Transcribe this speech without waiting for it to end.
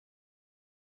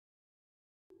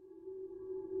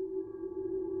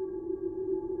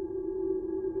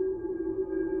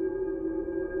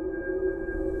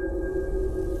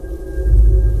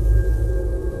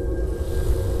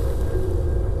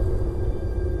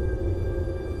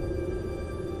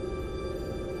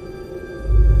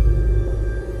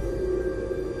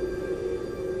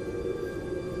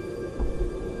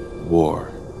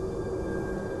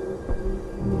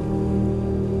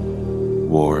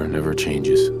never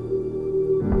changes.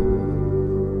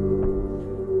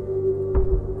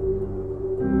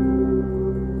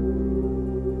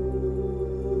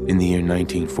 In the year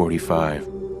 1945,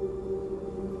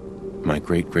 my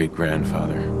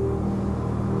great-great-grandfather,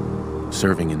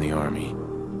 serving in the army,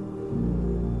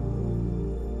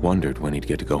 wondered when he'd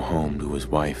get to go home to his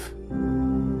wife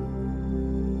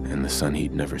and the son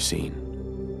he'd never seen.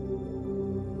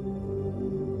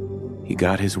 He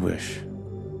got his wish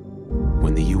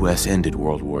when the U.S. ended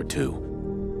World War II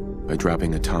by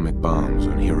dropping atomic bombs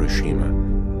on Hiroshima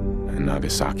and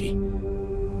Nagasaki.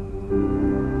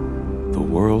 The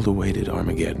world awaited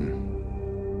Armageddon.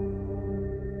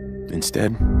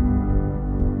 Instead,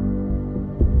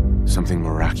 something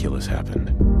miraculous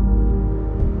happened.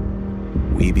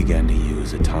 We began to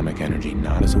use atomic energy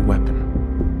not as a weapon,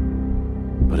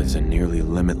 but as a nearly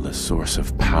limitless source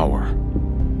of power.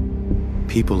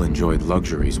 People enjoyed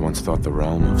luxuries once thought the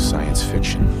realm of science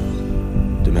fiction.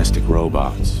 Domestic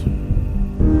robots,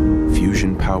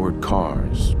 fusion-powered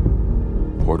cars,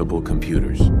 portable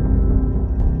computers.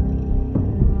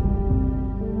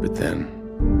 But then,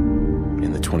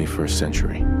 in the 21st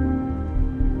century,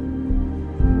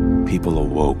 people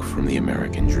awoke from the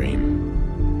American dream.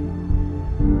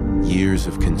 Years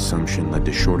of consumption led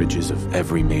to shortages of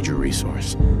every major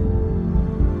resource.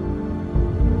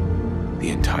 The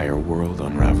entire world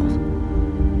unraveled.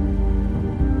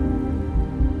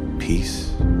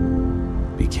 Peace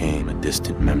became a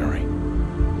distant memory.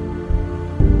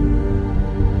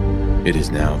 It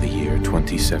is now the year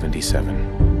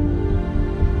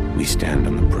 2077. We stand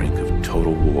on the brink of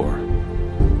total war.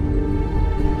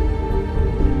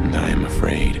 And I am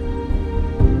afraid.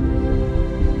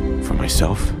 For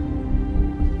myself,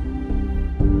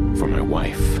 for my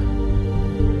wife,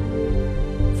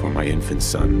 for my infant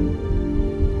son.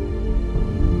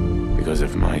 Because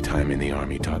if my time in the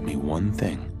army taught me one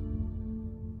thing,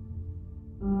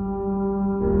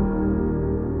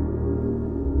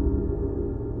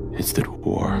 it's that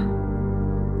war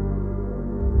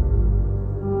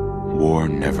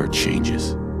never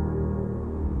changes.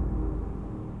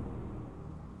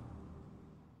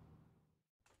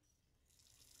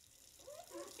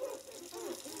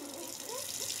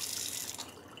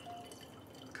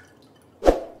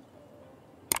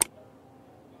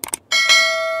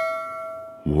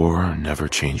 War never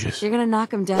changes. You're gonna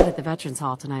knock him dead at the Veterans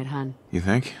Hall tonight, hun. You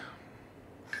think?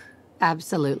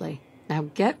 Absolutely. Now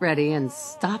get ready and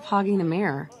stop hogging the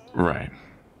mirror. Right.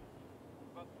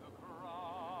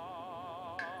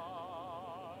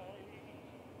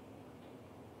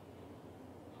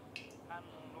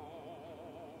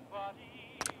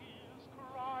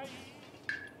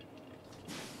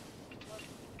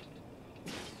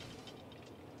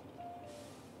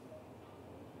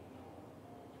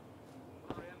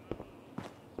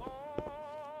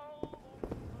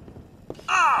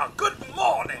 Good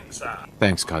morning, sir.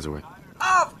 Thanks, Codsworth.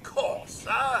 Of course,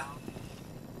 sir.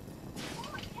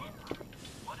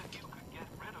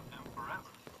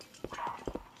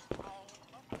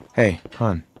 Hey,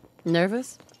 hon.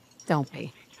 Nervous? Don't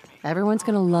be. Everyone's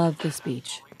gonna love the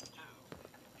speech.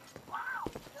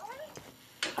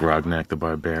 Grognak the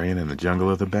Barbarian and the Jungle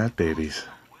of the Bat Babies.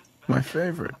 My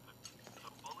favorite.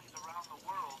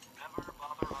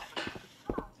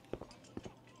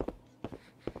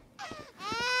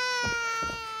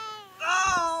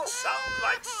 Oh, sounds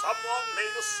like someone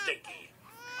made a stinky.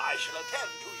 I shall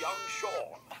attend to young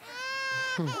Sean.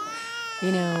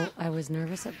 You know, I was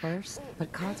nervous at first,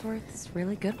 but Codsworth's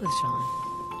really good with Sean.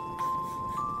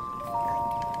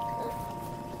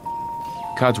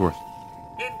 Codsworth.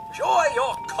 Enjoy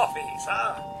your coffee,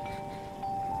 sir.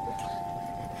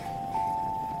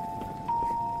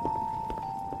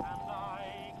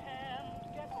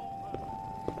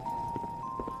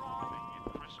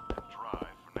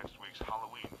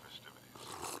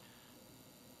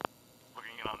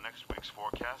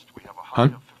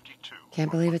 Hun?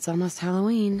 Can't believe it's almost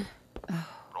Halloween. Oh,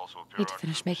 need to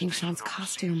finish making Sean's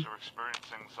costume.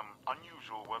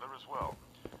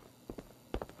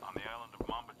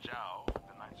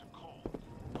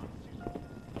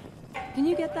 Can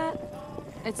you get that?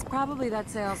 It's probably that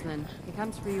salesman. He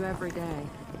comes for you every day.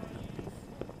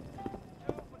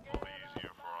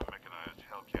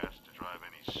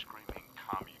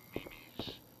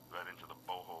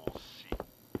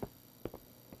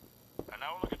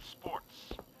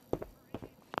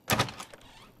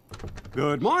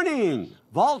 Good morning!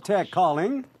 Vault-Tec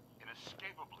calling.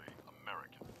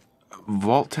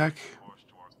 Vault-Tec?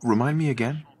 Remind me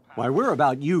again? Why, we're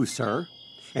about you, sir,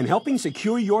 and helping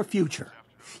secure your future.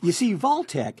 You see,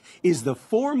 Vault-Tec is the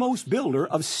foremost builder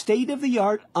of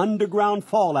state-of-the-art underground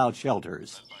fallout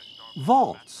shelters.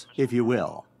 Vaults, if you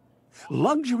will.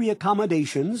 Luxury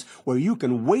accommodations where you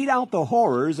can wait out the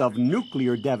horrors of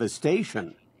nuclear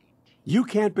devastation. You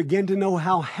can't begin to know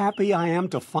how happy I am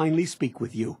to finally speak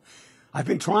with you. I've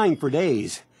been trying for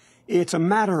days. It's a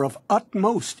matter of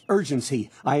utmost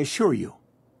urgency, I assure you.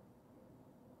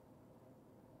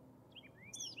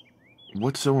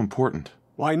 What's so important?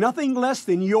 Why, nothing less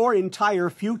than your entire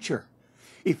future.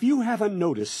 If you haven't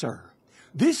noticed, sir,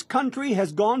 this country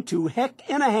has gone to heck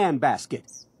in a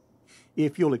handbasket.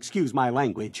 If you'll excuse my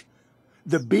language,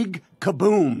 the big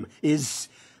kaboom is...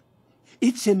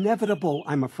 It's inevitable,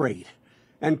 I'm afraid,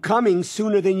 and coming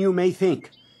sooner than you may think,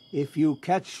 if you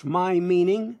catch my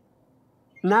meaning.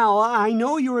 Now, I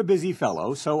know you're a busy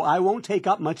fellow, so I won't take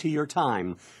up much of your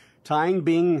time. Time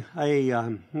being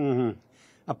a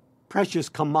precious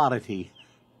commodity.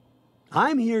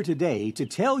 I'm here today to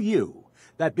tell you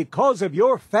that because of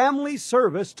your family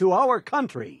service to our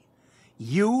country,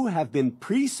 you have been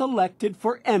pre-selected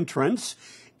for entrance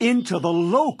into the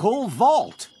local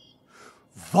vault.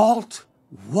 Vault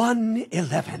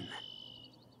 111.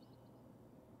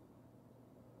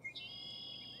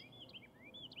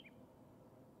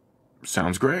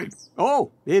 Sounds great.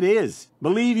 Oh, it is.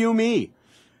 Believe you me.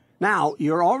 Now,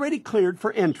 you're already cleared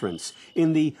for entrance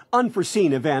in the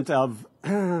unforeseen event of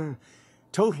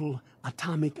total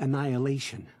atomic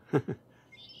annihilation.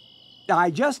 I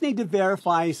just need to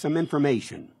verify some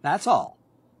information. That's all.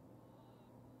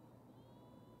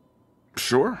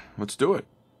 Sure, let's do it.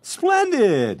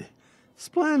 Splendid!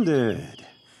 Splendid.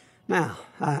 Now,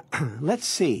 let's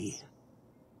see.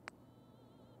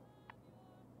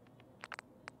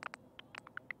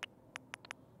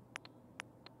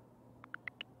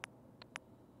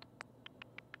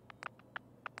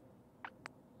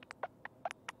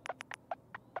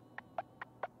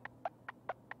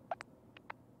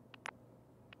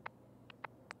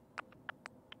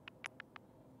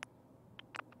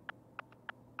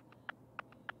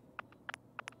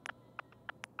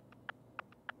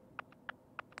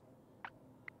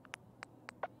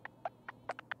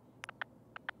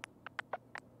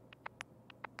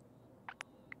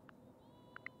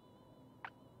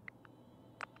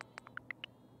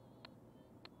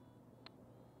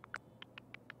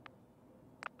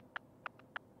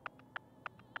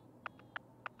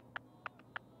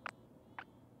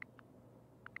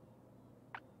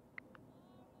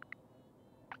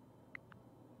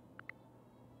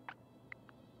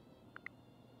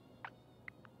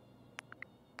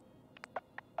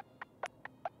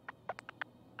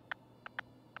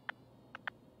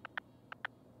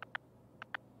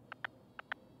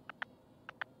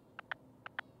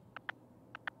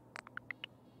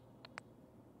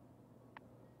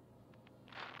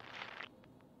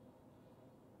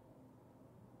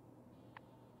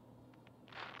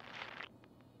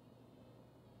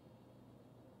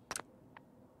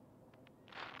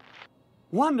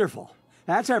 Wonderful.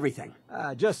 That's everything.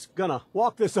 Just gonna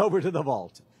walk this over to the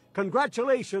vault.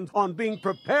 Congratulations on being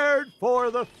prepared for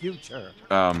the future.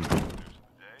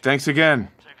 Thanks again.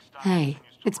 Hey,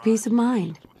 it's peace of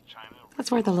mind. That's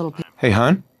worth a little... Hey,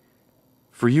 hon.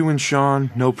 For you and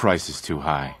Sean, no price is too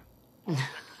high.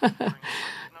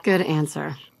 Good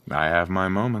answer. I have my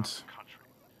moments.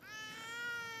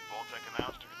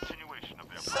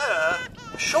 Sir,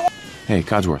 Sean... Hey,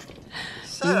 Codsworth.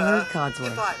 Sir, You heard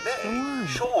Codsworth. if I Go may, on.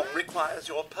 Sean requires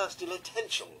your personal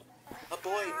attention. A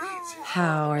boy needs you.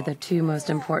 How are the two most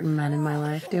important men in my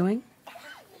life doing?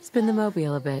 Spin the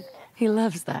mobile a bit. He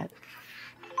loves that.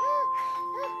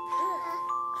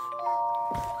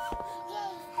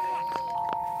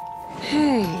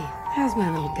 Hey, how's my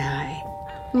little guy?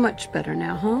 Much better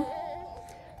now, huh?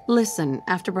 Listen,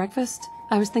 after breakfast,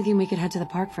 I was thinking we could head to the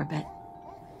park for a bit.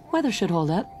 Weather should hold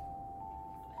up.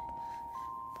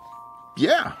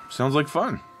 Yeah, sounds like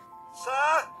fun.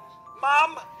 Sir,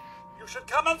 Mum, you should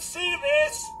come and see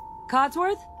this.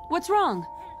 Codsworth, what's wrong?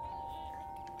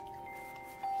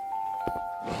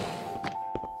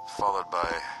 Followed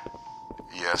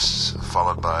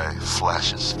by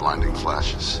flashes, blinding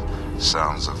flashes,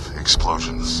 sounds of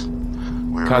explosions.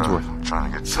 We're Codsworth.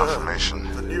 trying to get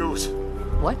confirmation. The news.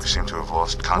 What? We seem to have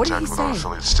lost did contact he with say?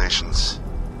 unaffiliated stations.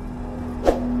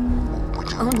 We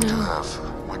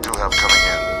do have coming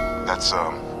in. That's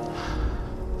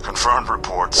confirmed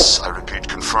reports. I repeat,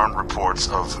 confirmed reports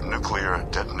of nuclear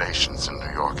detonations in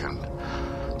New York and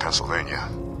Pennsylvania.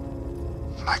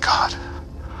 My God.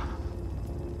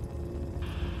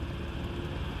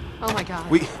 Oh my god.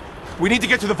 We need to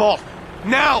get to the vault.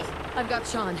 Now! I've got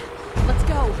Sean. Let's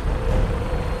go.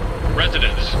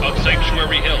 Residents of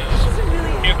Sanctuary Hills,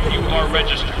 if you are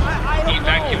registered,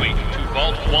 evacuate to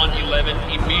Vault 111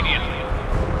 immediately.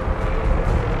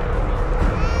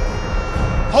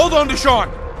 Hold on to Sean!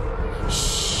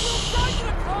 It's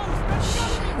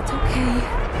okay.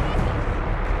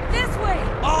 This way!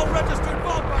 All registered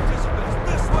vault participants,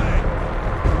 this way!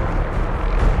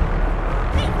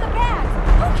 Leave the bag!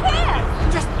 Who cares?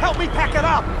 Just help me pack it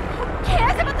up! Who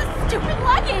cares about the stupid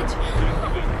luggage?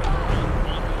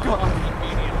 God,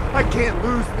 I can't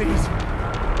lose these.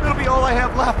 It'll be all I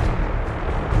have left.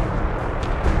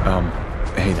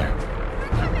 Hey there. We're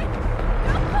coming! Go!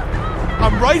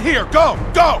 I'm right here! Go!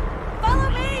 Go! Follow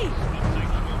me!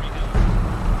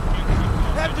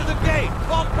 Head to the gate!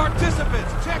 Vault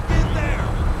participants, check in there!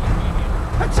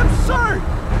 That's absurd!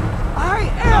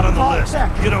 I am Not on the Vault list. Tech.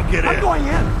 You don't get I'm in. going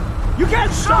in. You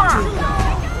can't stop me!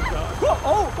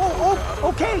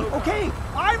 Okay.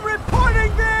 I'm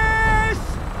reporting this!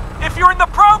 If you're in the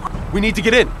program! We need to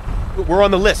get in. We're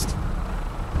on the list.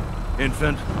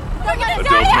 Infant, They're gonna Adult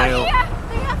die out male. here!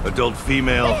 They have adult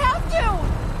female. to!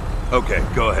 Okay,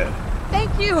 go ahead.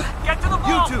 Thank you. Get to the You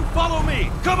vault! two, follow me.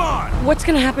 Come on. What's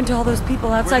gonna happen to all those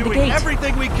people outside We're the doing gate?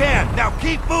 everything we can. Now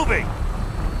keep moving.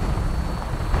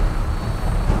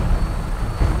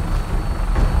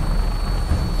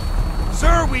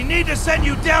 Sir, we need to send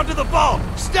you down to the vault.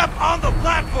 Step on the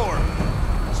platform.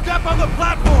 Step on the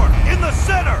platform in the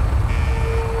center.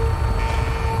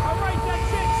 All right,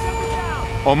 that's it. Sit me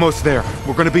down. Almost there.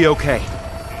 We're gonna be okay.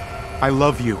 I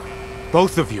love you.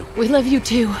 Both of you. We love you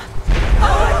too. Oh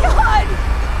my god!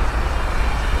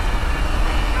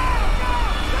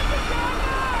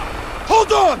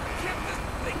 Hold on! Can't this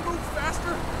thing move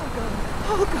faster?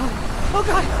 Oh god!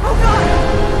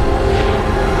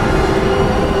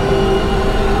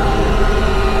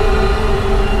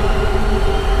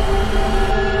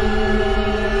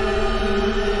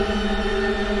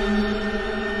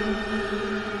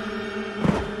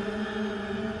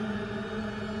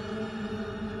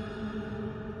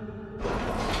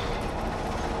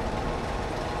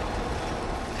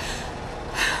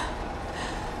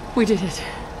 We did it.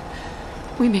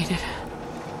 We made it.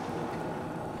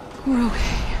 We're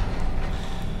okay.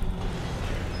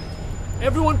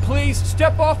 Everyone please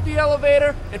step off the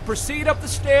elevator and proceed up the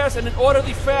stairs in an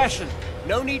orderly fashion.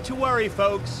 No need to worry,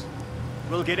 folks.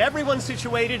 We'll get everyone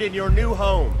situated in your new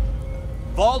home.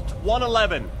 Vault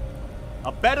 111.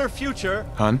 A better future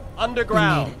Hun?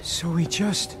 underground. So we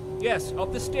just... Yes,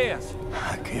 up the stairs.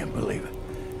 I can't believe it.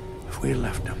 If we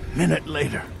left a minute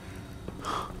later.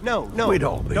 No, We'd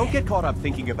all be. don't get caught up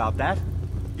thinking about that.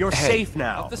 You're Hey. safe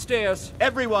now. Up the stairs.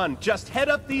 Everyone, just head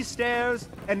up these stairs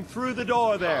and through the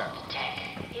door there. Tech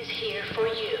is here for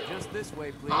you. Just this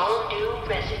way, please. All new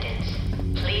residents,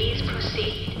 please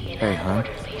proceed in Hey, an hon.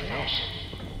 orderly fashion.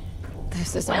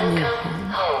 This is our new Welcome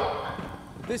home. home.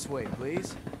 This way,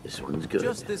 please. This one's good.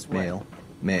 Just this way.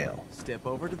 Male. Step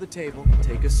over to the table,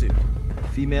 take a suit.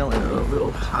 Female and a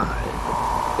little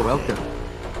high. Welcome.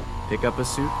 Pick up a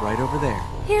suit right over there.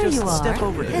 Here Just you are. step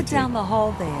over to the Head down table. the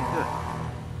hall there.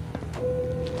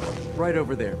 Right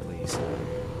over there, please.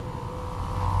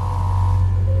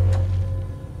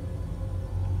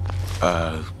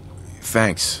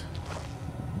 Thanks.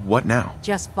 What now?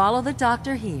 Just follow the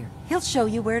doctor here. He'll show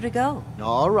you where to go.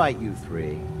 All right, you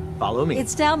three. Follow me.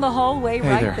 It's down the hallway Hey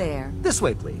right there. there. This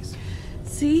way, please.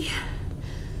 See?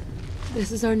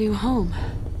 This is our new home.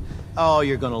 Oh,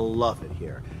 you're gonna love it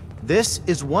here. This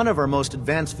is one of our most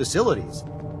advanced facilities.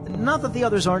 Not that the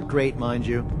others aren't great, mind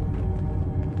you.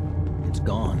 It's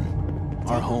gone.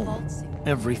 Our home.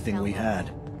 Everything we had.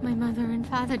 My mother and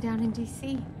father down in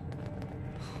D.C.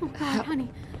 Oh, God, honey.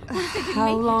 What if they didn't How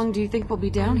make it? long do you think we'll be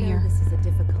down here? This is a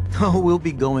difficult. Oh, we'll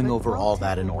be going over all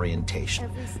that in orientation.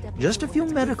 Just a few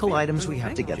medical items we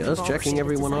have to get through. Just checking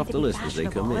everyone off the list as they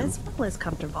come in. As well as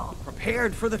comfortable.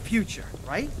 Prepared for the future,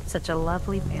 right? Such a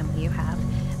lovely family you have.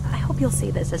 I hope you'll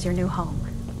see this as your new home.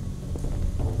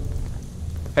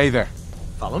 Hey there.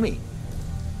 Follow me.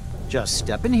 Just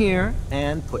step in here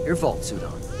and put your vault suit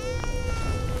on.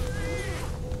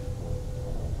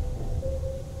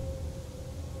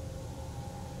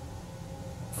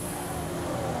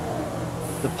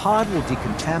 The pod will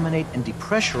decontaminate and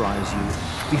depressurize you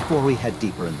before we head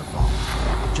deeper in the vault.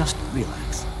 Just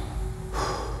relax.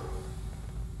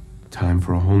 Time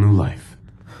for a whole new life.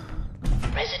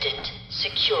 Resident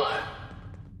secure.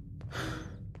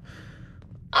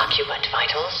 Occupant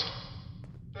vitals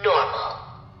normal.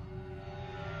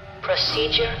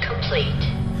 Procedure complete.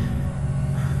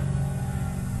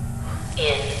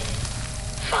 In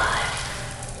 5,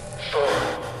 4,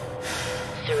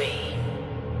 3,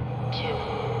 2,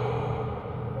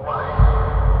 1.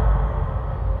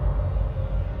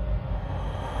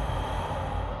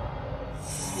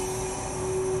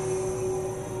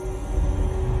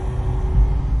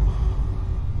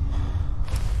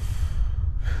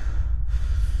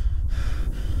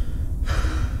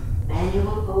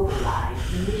 Manual override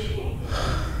initiated.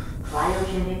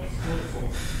 Cryogenic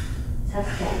stasis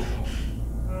suspended.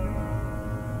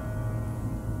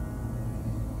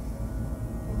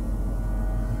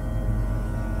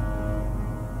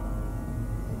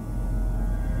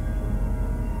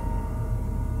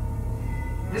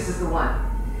 This is the one.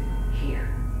 Here.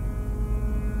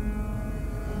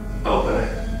 Open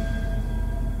it.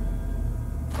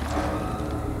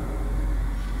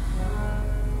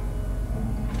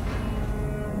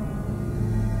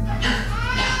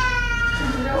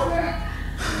 Is it over?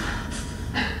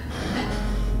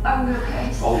 Are we okay?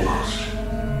 Almost.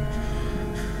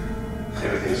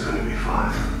 Everything's gonna be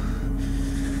fine.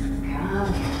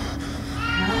 Come here.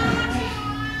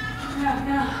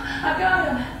 No, I've got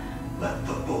him. Let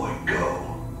the boy go.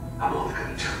 I'm only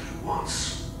gonna tell you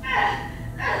once.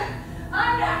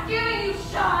 I'm not giving you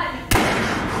Sean.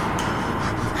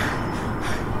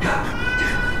 God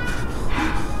damn it.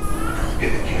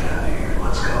 Get the kid out of here.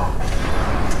 Let's go.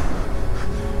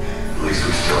 At least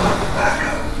we still have the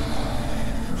backup.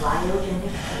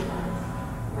 Cryogenic stasis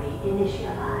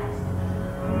reinitialized.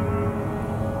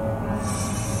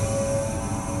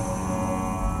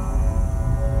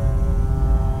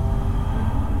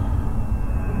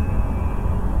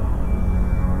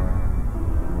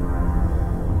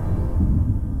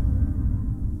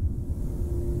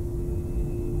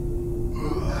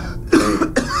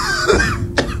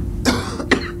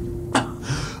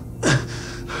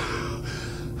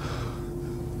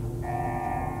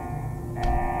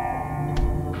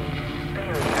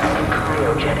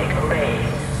 Cryogenic array.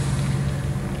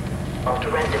 All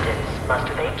residents must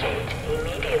vacate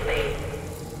immediately.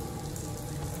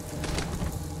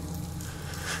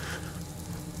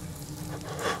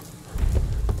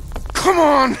 Come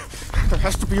on! There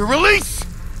has to be a release!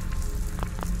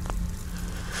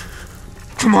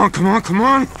 Come on, come on, come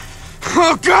on!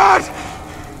 Oh, God!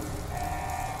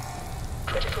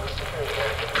 Critical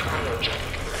failure in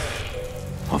cryogenic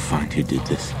array. I'll find who did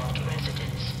this,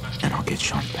 and I'll get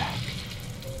Sean back.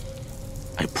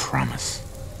 I promise.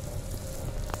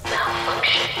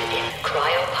 Malfunction in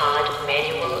cryopod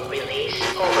manual release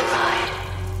override.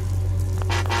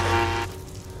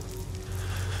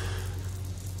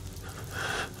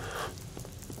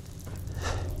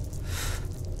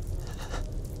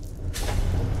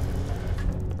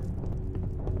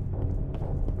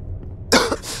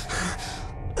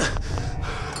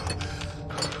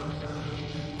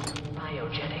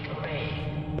 Cryogenic array.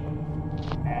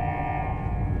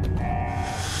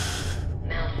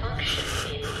 Malfunction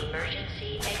in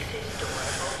emergency exit door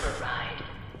override.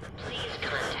 Please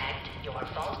contact your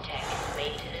Vault-Tec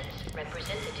maintenance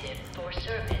representative for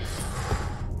service.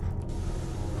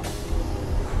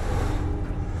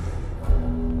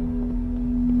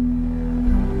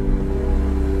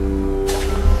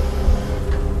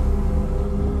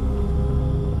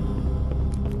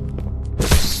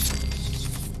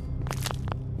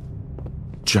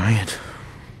 Giant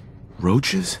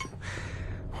roaches?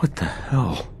 What the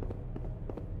hell?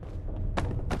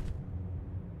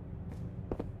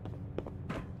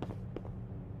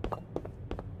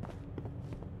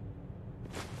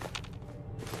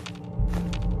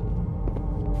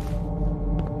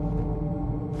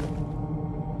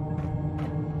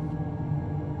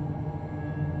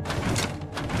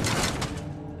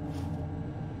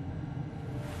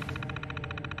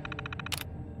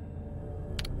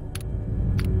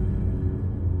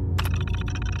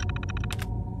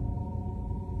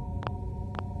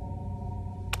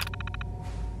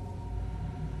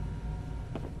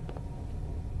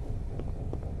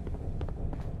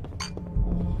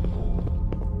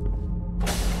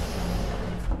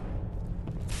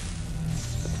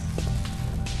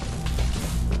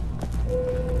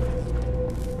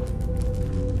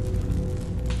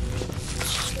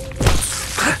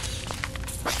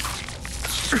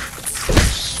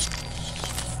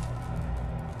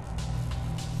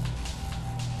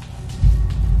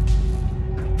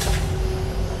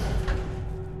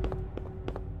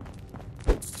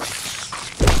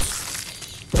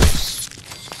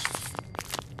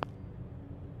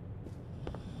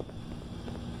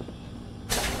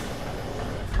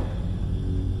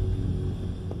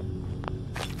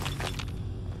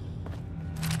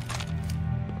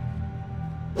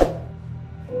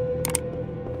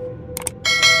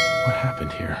 What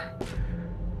happened here?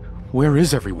 Where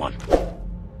is everyone?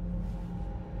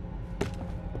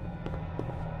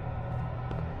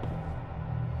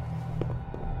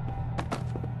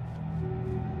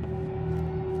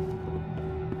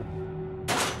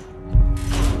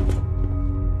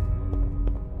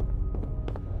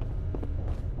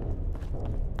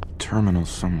 Terminal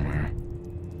somewhere.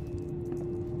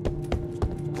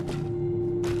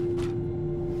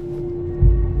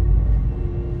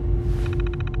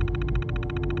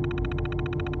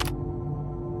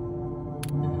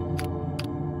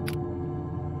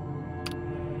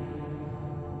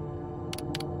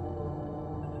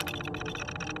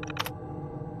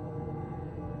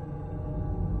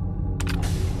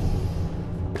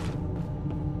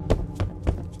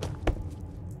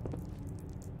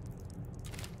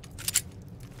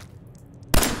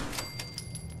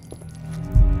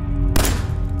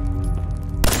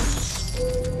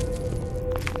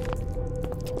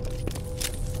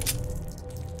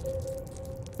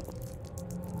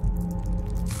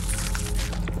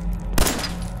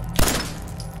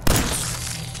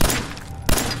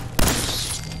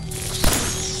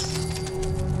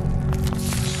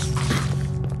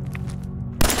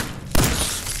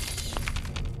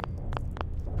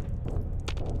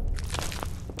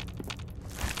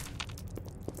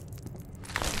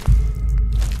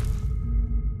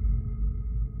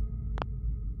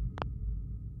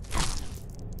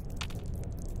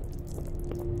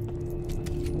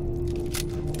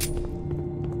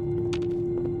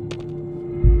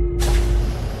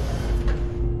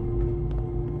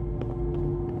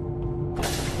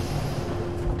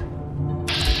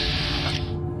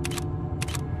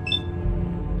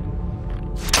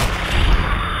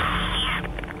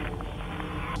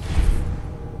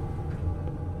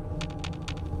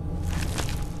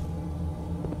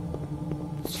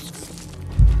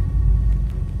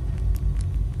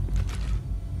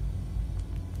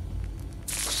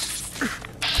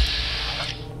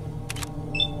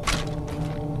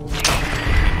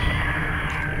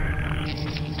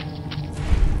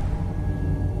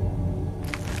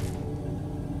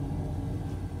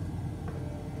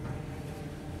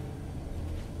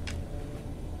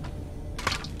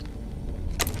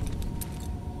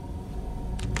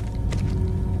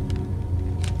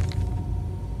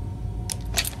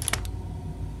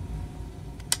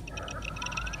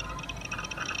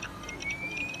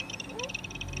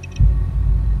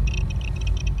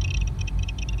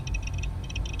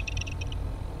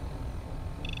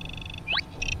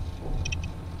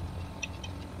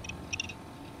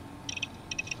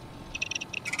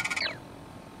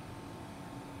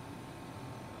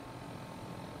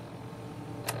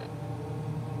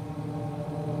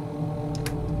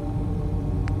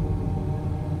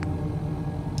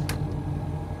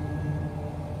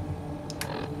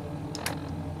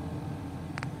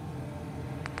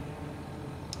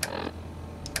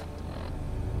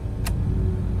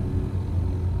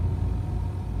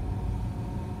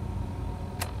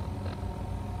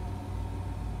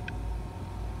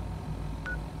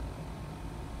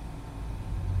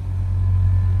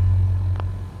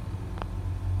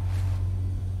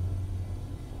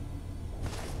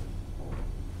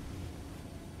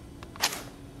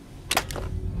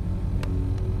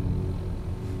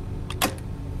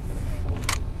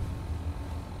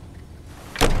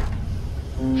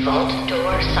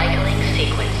 cycling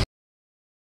sequence.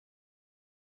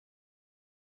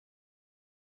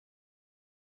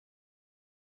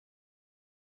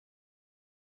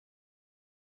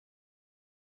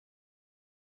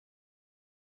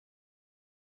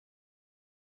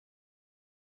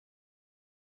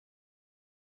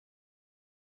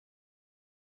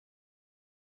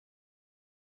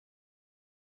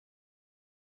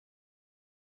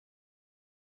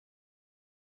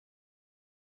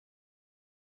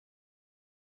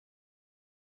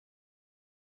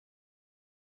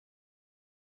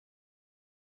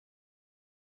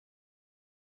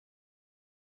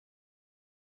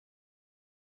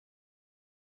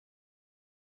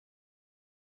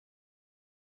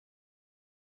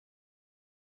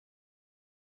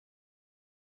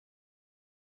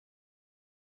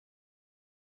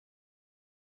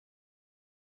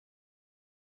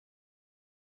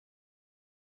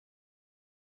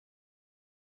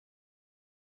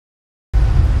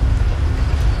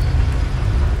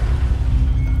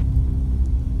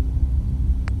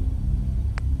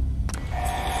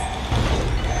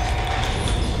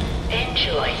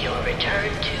 Enjoy your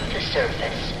return to the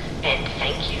surface, and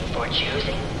thank you for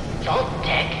choosing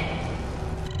Vault-Tec.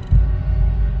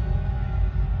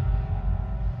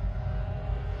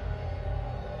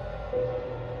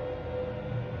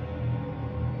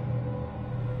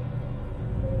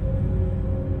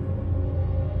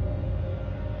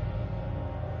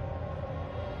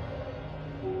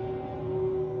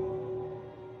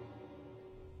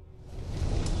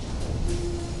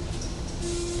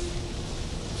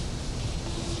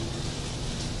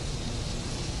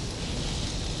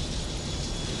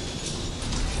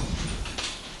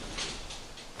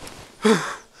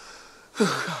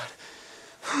 Oh, God.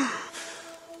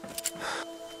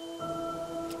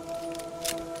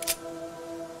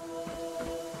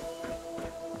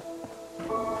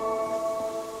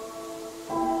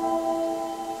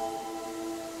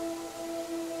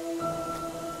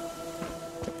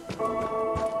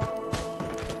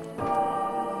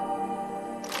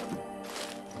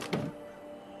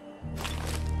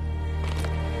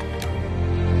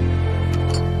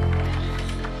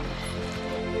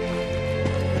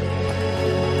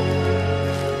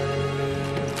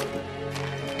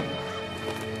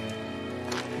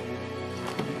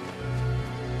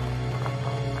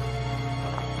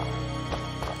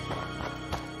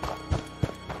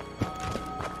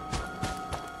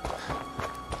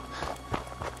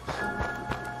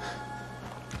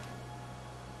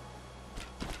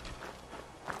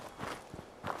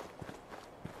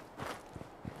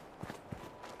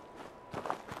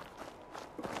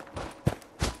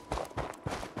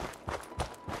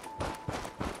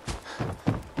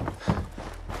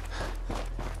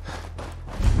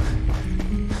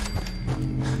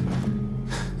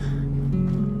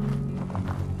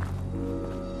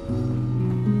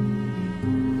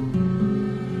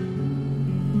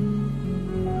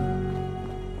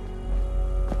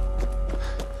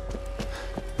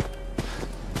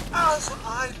 As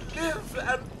I live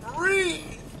and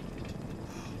breathe.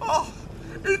 Oh,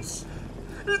 it's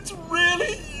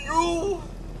really you.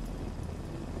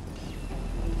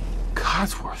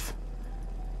 Codsworth.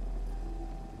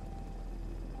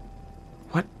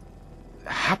 What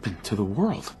happened to the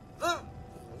world? The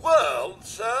world,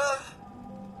 sir?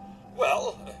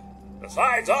 Well,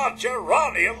 besides our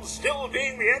geraniums still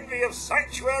being the envy of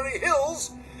Sanctuary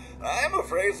Hills, I'm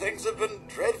afraid things have been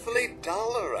dreadfully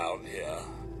dull around here.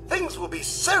 Things will be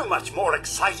so much more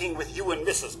exciting with you and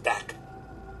Mrs. back.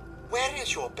 Where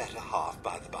is your better half,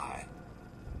 by the by?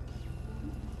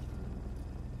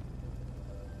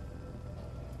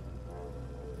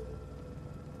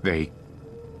 They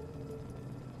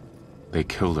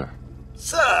killed her.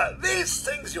 Sir, these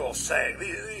things you're saying,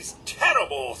 these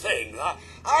terrible things,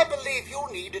 I believe you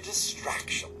need a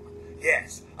distraction.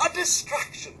 Yes, a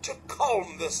distraction to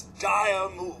calm this dire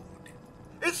mood.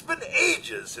 It's been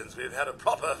ages since we've had a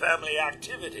proper family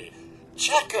activity.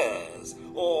 Checkers,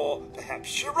 or perhaps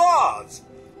charades.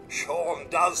 Sean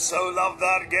does so love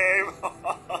that game.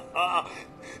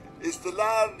 Is the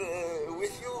lad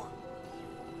with you?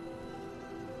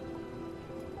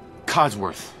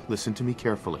 Codsworth, listen to me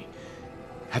carefully.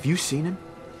 Have you seen him?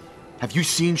 Have you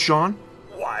seen Sean?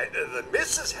 Why, the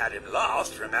missus had him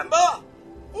last, remember?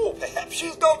 Or perhaps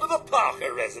she's gone to the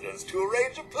Parker residence to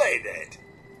arrange a play date.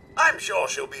 I'm sure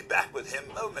she'll be back with him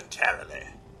momentarily.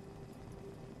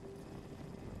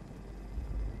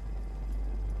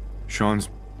 Sean's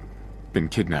been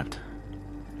kidnapped.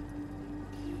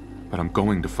 But I'm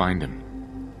going to find him.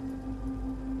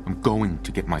 I'm going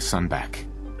to get my son back.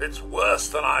 It's worse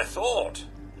than I thought.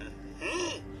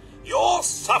 You're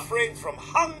suffering from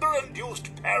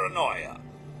hunger-induced paranoia.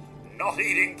 Not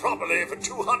eating properly for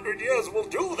 200 years will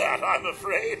do that, I'm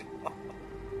afraid.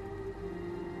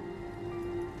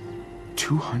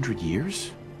 200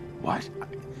 years? What?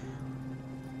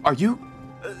 Are you...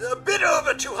 A bit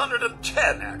over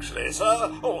 210, actually,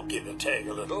 sir. Or give or take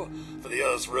a little, for the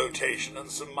Earth's rotation and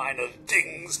some minor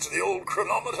dings to the old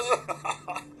chronometer.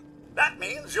 That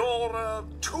means you're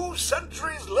 2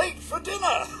 centuries late for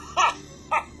dinner.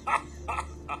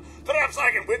 Perhaps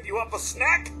I can whip you up a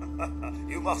snack?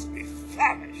 You must be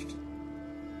famished.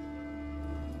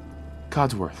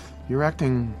 Codsworth, you're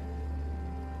acting...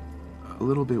 a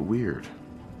little bit weird.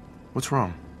 What's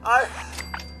wrong?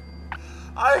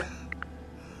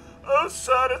 Oh,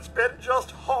 sir, it's been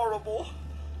just horrible.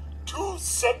 2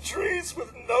 centuries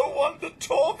with no one to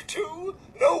talk to,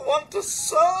 no one to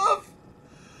serve.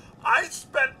 I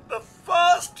spent the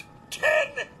first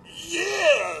 10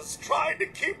 years trying to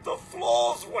keep the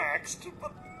floors waxed,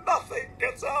 but nothing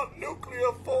gets out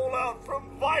nuclear fallout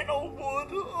from vinyl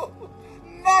wood. Oh,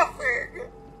 nothing.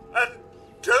 And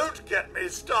don't get me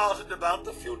started about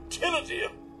the futility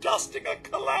of dusting a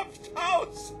collapsed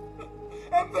house.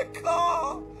 And the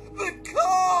car!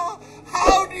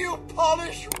 How do you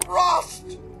polish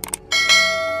rust?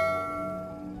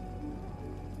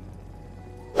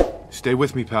 Stay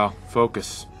with me, pal.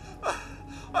 Focus.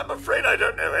 I'm afraid I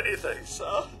don't know anything,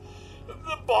 sir.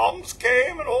 The bombs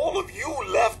came and all of you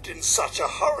left in such a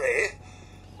hurry.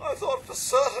 I thought for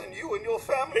certain you and your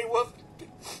family were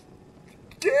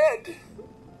dead.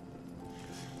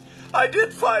 I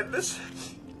did find this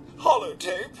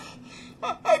holotape.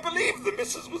 I believe the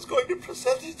missus was going to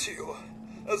present it to you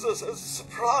as a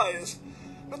surprise.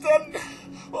 But then,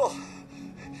 well,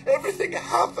 everything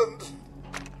happened.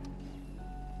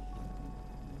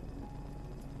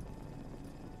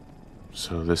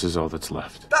 So this is all that's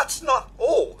left. That's not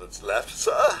all that's left,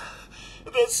 sir.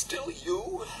 There's still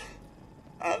you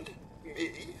and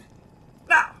me.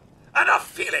 Now, enough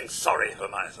feeling sorry for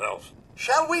myself.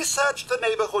 Shall we search the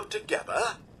neighborhood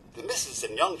together? The missus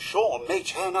and young Sean may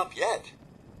turn up yet.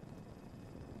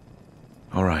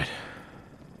 All right.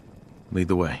 Lead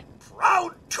the way.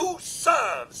 Proud to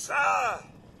serve, sir.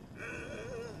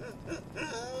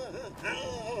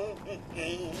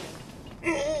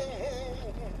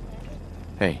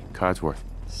 Hey, Codsworth.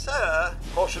 Sir,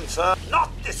 caution, sir.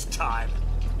 Not this time.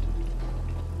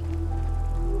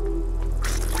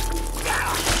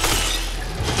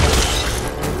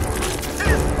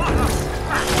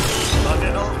 Bug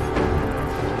it off.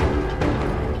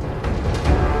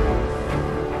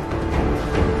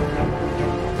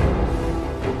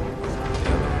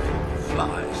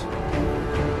 Flies.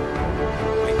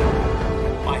 Wait,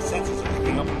 my senses are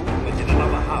picking up movement in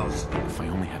another house. If I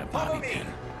only had a bobby pin.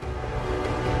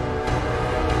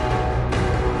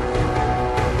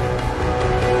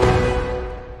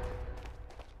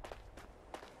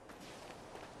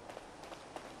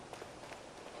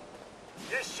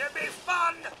 This should be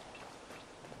fun!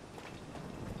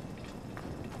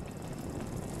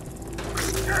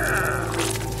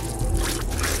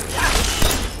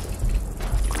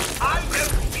 I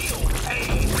don't feel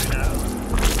pain,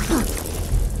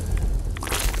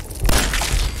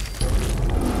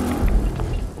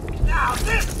 Now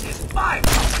this is my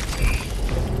property!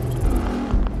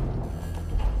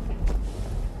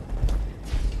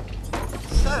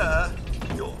 Sir,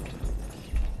 you're...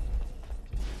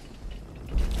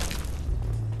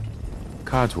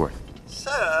 Codsworth.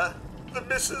 Sir, the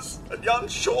missus and young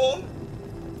Sean,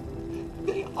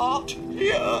 they aren't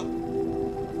here.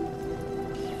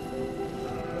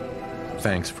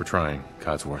 Thanks for trying,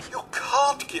 Codsworth. You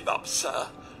can't give up, sir.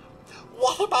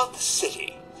 What about the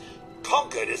city?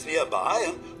 Concord is nearby,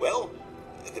 and, well,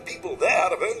 the people there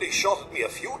have only shot at me a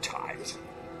few times.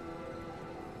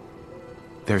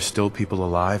 There's still people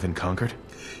alive in Concord?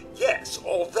 Yes,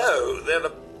 although they're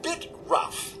a bit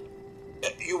rough.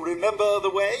 You remember the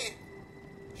way?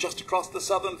 Just across the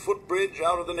southern footbridge,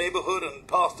 out of the neighborhood, and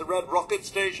past the Red Rocket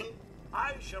Station?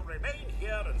 I shall remain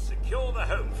here and secure the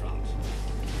home front.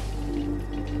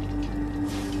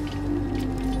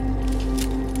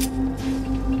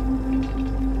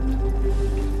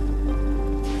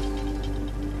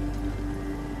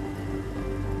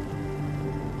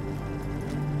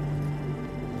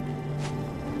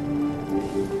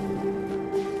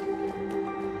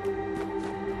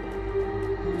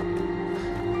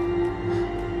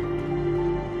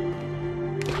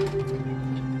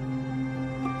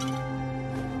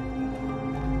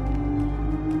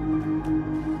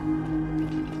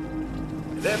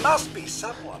 There must be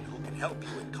someone who can help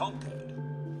you in Concord.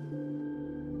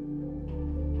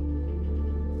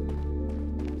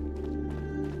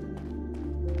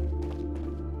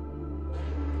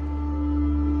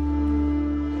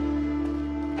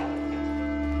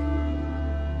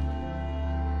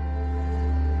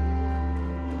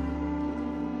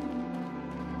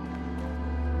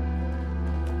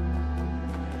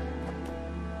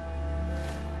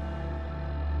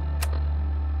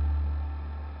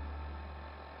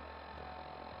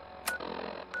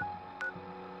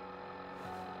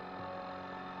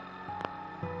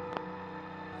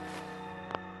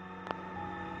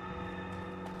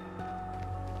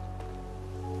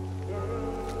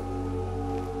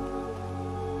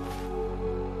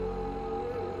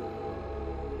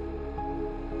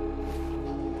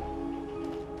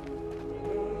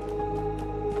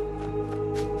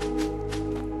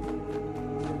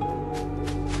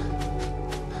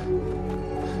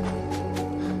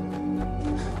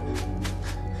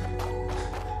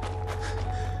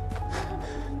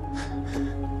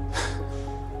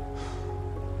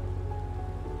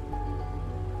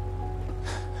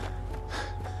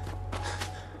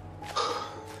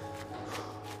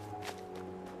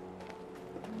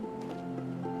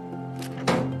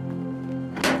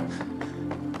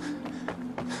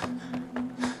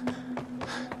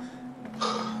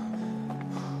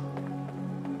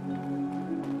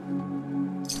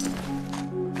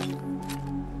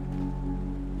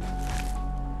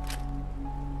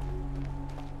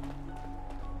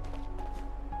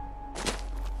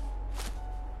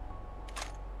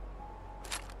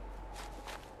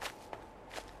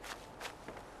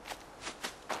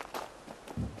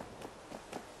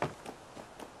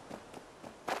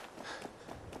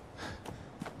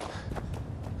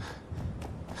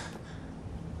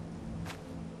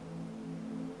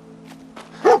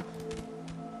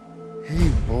 Hey,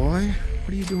 boy. What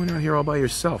are you doing out here all by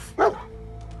yourself?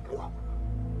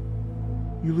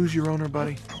 You lose your owner,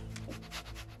 buddy?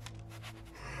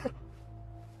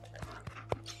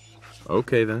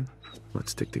 Okay, then.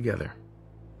 Let's stick together.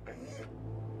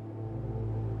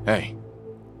 Hey.